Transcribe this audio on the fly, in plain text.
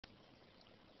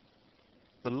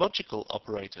The logical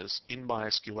operators in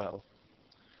MySQL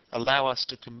allow us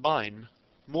to combine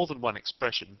more than one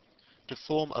expression to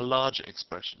form a larger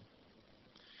expression.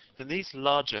 And these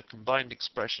larger combined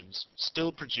expressions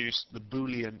still produce the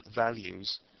Boolean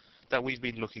values that we've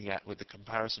been looking at with the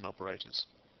comparison operators.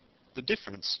 The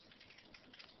difference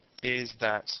is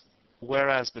that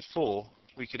whereas before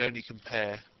we could only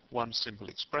compare one simple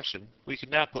expression, we can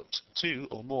now put two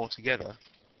or more together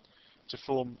to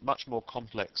form much more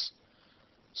complex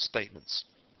statements.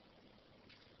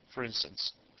 For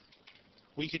instance,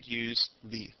 we could use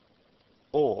the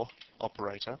OR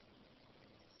operator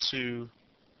to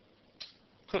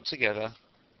put together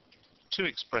two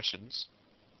expressions,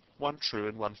 one true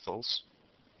and one false,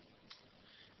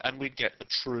 and we'd get a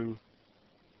true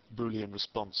Boolean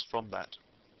response from that.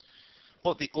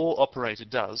 What the OR operator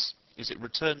does is it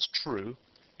returns true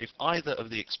if either of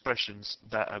the expressions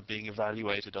that are being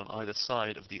evaluated on either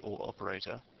side of the OR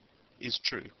operator is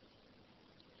true.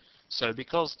 So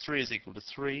because 3 is equal to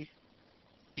 3,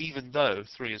 even though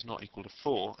 3 is not equal to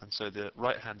 4, and so the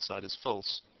right-hand side is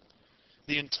false,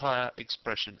 the entire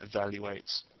expression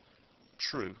evaluates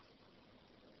true.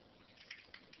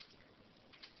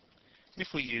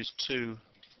 If we use two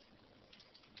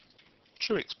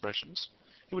true expressions,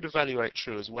 it would evaluate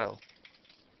true as well.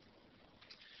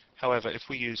 However, if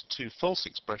we use two false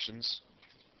expressions,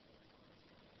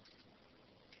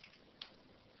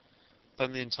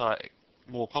 then the entire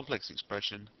more complex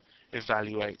expression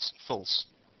evaluates false,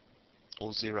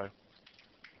 or 0.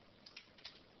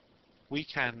 We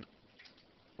can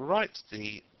write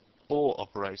the OR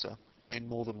operator in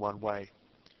more than one way.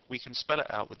 We can spell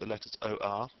it out with the letters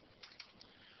OR,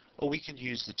 or we can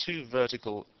use the two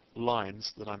vertical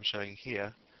lines that I'm showing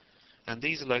here, and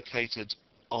these are located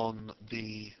on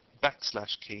the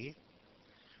 / key,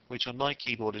 which on my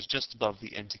keyboard is just above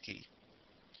the Enter key.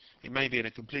 It may be in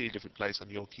a completely different place on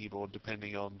your keyboard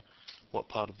depending on what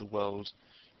part of the world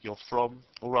you're from,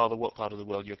 or rather what part of the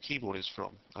world your keyboard is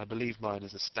from. I believe mine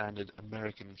is a standard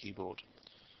American keyboard.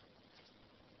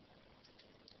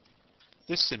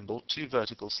 This symbol, two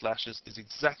vertical slashes, is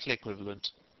exactly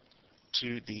equivalent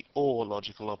to the OR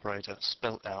logical operator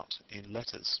spelt out in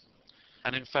letters.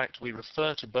 And in fact, we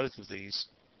refer to both of these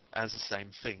as the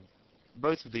same thing.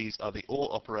 Both of these are the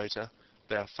OR operator.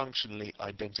 They are functionally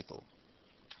identical.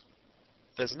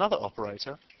 There's another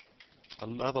operator,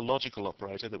 another logical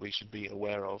operator that we should be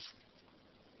aware of,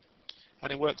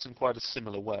 and it works in quite a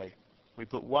similar way. We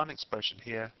put one expression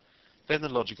here, then the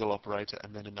logical operator,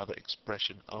 and then another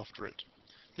expression after it.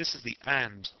 This is the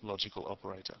AND logical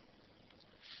operator.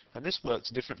 And this works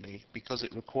differently because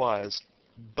it requires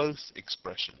both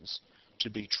expressions to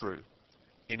be true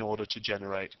in order to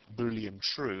generate Boolean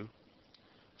true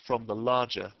from the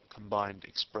larger combined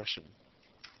expression.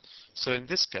 So in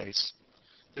this case,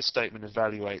 this statement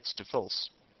evaluates to false.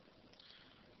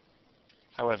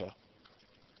 However,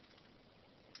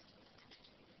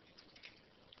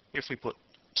 if we put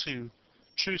two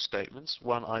true statements,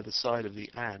 one either side of the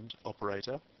AND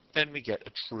operator, then we get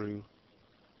a true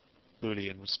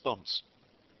Boolean response.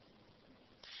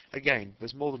 Again,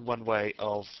 there's more than one way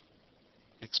of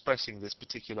expressing this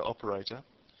particular operator,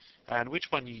 and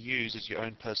which one you use is your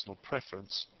own personal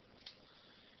preference.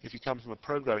 If you come from a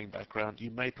programming background,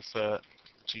 you may prefer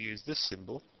to use this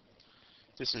symbol.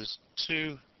 This is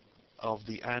two of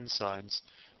the AND signs,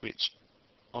 which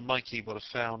on my keyboard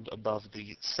are found above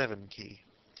the 7 key.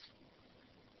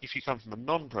 If you come from a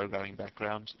non-programming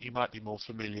background, you might be more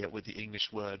familiar with the English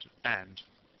word AND,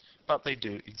 but they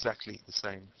do exactly the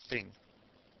same thing.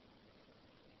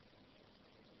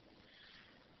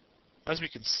 As we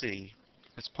can see,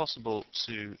 it's possible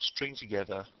to string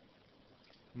together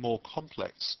more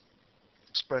complex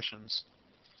expressions.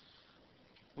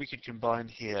 We could combine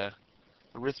here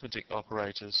arithmetic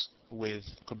operators with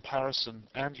comparison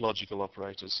and logical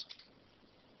operators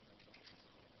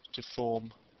to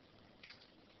form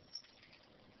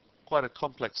quite a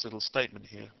complex little statement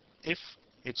here. If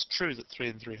it's true that 3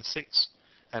 and 3 are 6,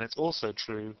 and it's also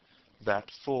true that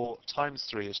 4 times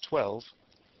 3 is 12,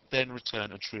 then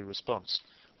return a true response,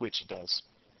 which it does.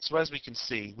 So as we can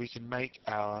see, we can make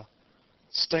our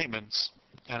statements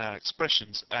and our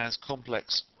expressions as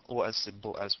complex or as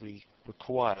simple as we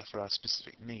require for our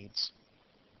specific needs.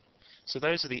 So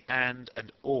those are the AND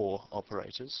and OR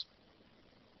operators.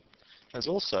 There's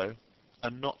also a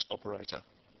NOT operator,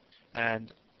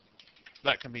 and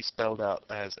that can be spelled out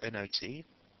as NOT. And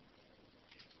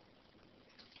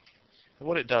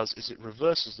what it does is it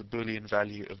reverses the Boolean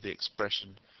value of the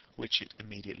expression which it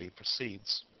immediately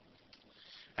precedes.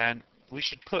 And we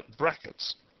should put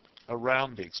brackets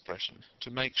around the expression to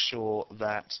make sure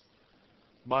that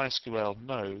MySQL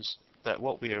knows that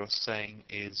what we are saying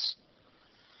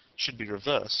should be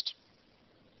reversed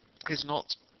is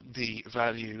not the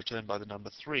value returned by the number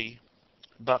 3,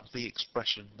 but the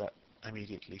expression that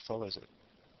immediately follows it.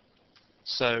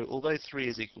 So although 3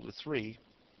 is equal to 3,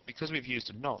 because we've used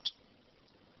a not,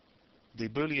 the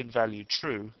Boolean value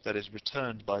true that is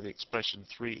returned by the expression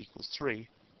 3 equals 3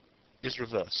 is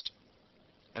reversed,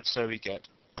 and so we get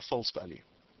a false value.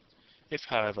 If,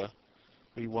 however,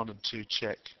 we wanted to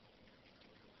check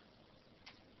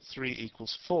 3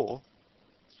 equals 4,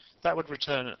 that would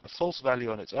return a false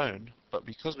value on its own, but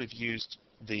because we've used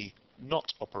the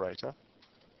not operator,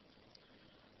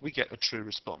 we get a true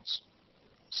response.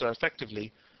 So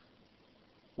effectively,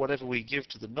 whatever we give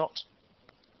to the not,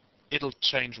 it'll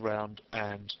change around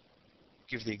and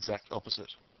give the exact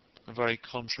opposite. A very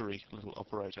contrary little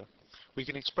operator. We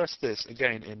can express this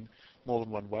again in more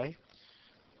than one way.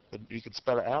 We can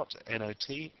spell it out,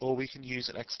 N-O-T, or we can use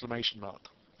an exclamation mark,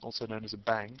 also known as a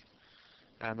bang,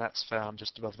 and that's found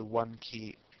just above the 1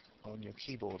 key on your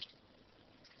keyboard.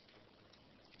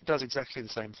 It does exactly the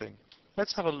same thing.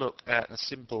 Let's have a look at a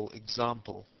simple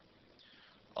example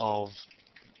of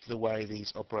the way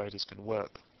these operators can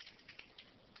work.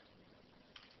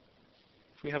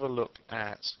 If we have a look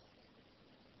at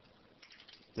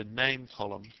the name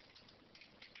column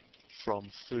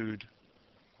from food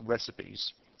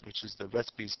recipes, which is the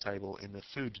recipes table in the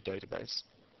food database,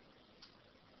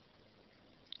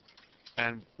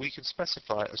 and we can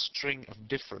specify a string of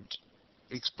different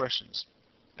expressions,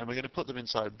 and we're going to put them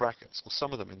inside brackets, or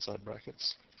some of them inside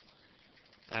brackets,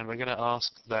 and we're going to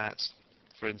ask that,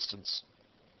 for instance,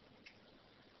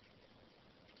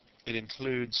 it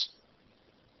includes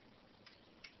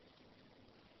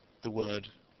the word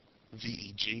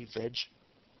veg, veg,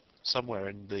 somewhere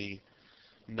in the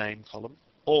name column,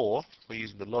 or we're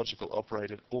using the logical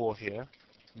operator or here,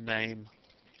 name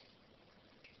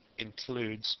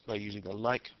includes, by using the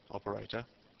like operator,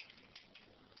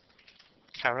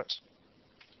 carrot,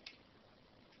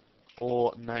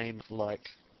 or name like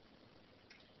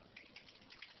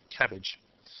cabbage.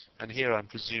 And here I'm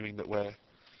presuming that we're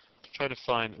trying to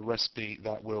find a recipe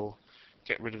that will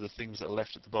get rid of the things that are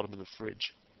left at the bottom of the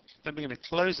fridge. Then we're going to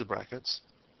close the brackets,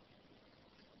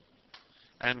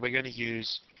 and we're going to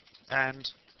use and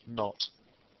not.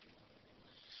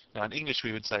 Now in English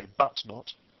we would say but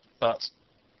not, but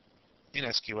in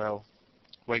SQL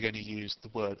we're going to use the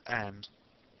word and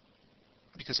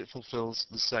because it fulfills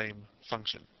the same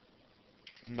function.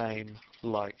 Name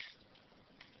like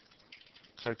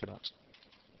coconut.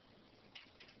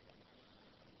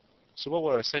 So what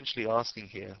we're essentially asking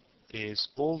here is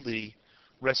all the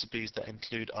recipes that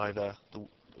include either the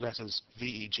letters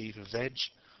VEG for veg,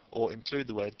 or include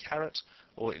the word carrot,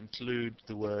 or include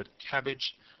the word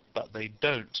cabbage, but they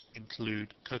don't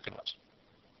include coconut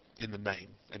in the name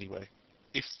anyway.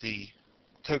 If the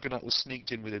coconut was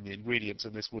sneaked in within the ingredients,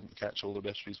 then this wouldn't catch all the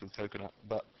recipes with coconut,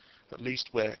 but at least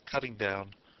we're cutting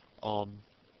down on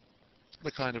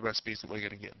the kind of recipes that we're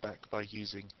going to get back by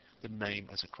using the name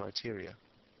as a criteria.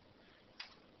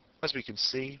 As we can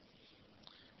see,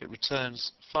 it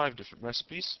returns 5 different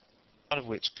recipes, one of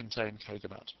which contain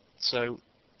coconut. So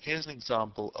here's an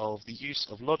example of the use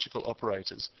of logical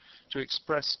operators to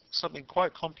express something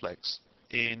quite complex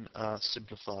in a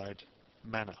simplified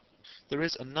manner. There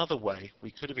is another way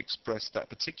we could have expressed that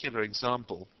particular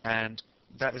example, and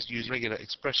that is use regular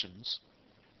expressions,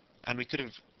 and we could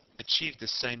have achieved the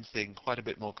same thing quite a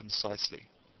bit more concisely.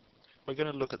 We're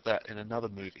going to look at that in another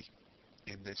movie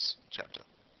in this chapter.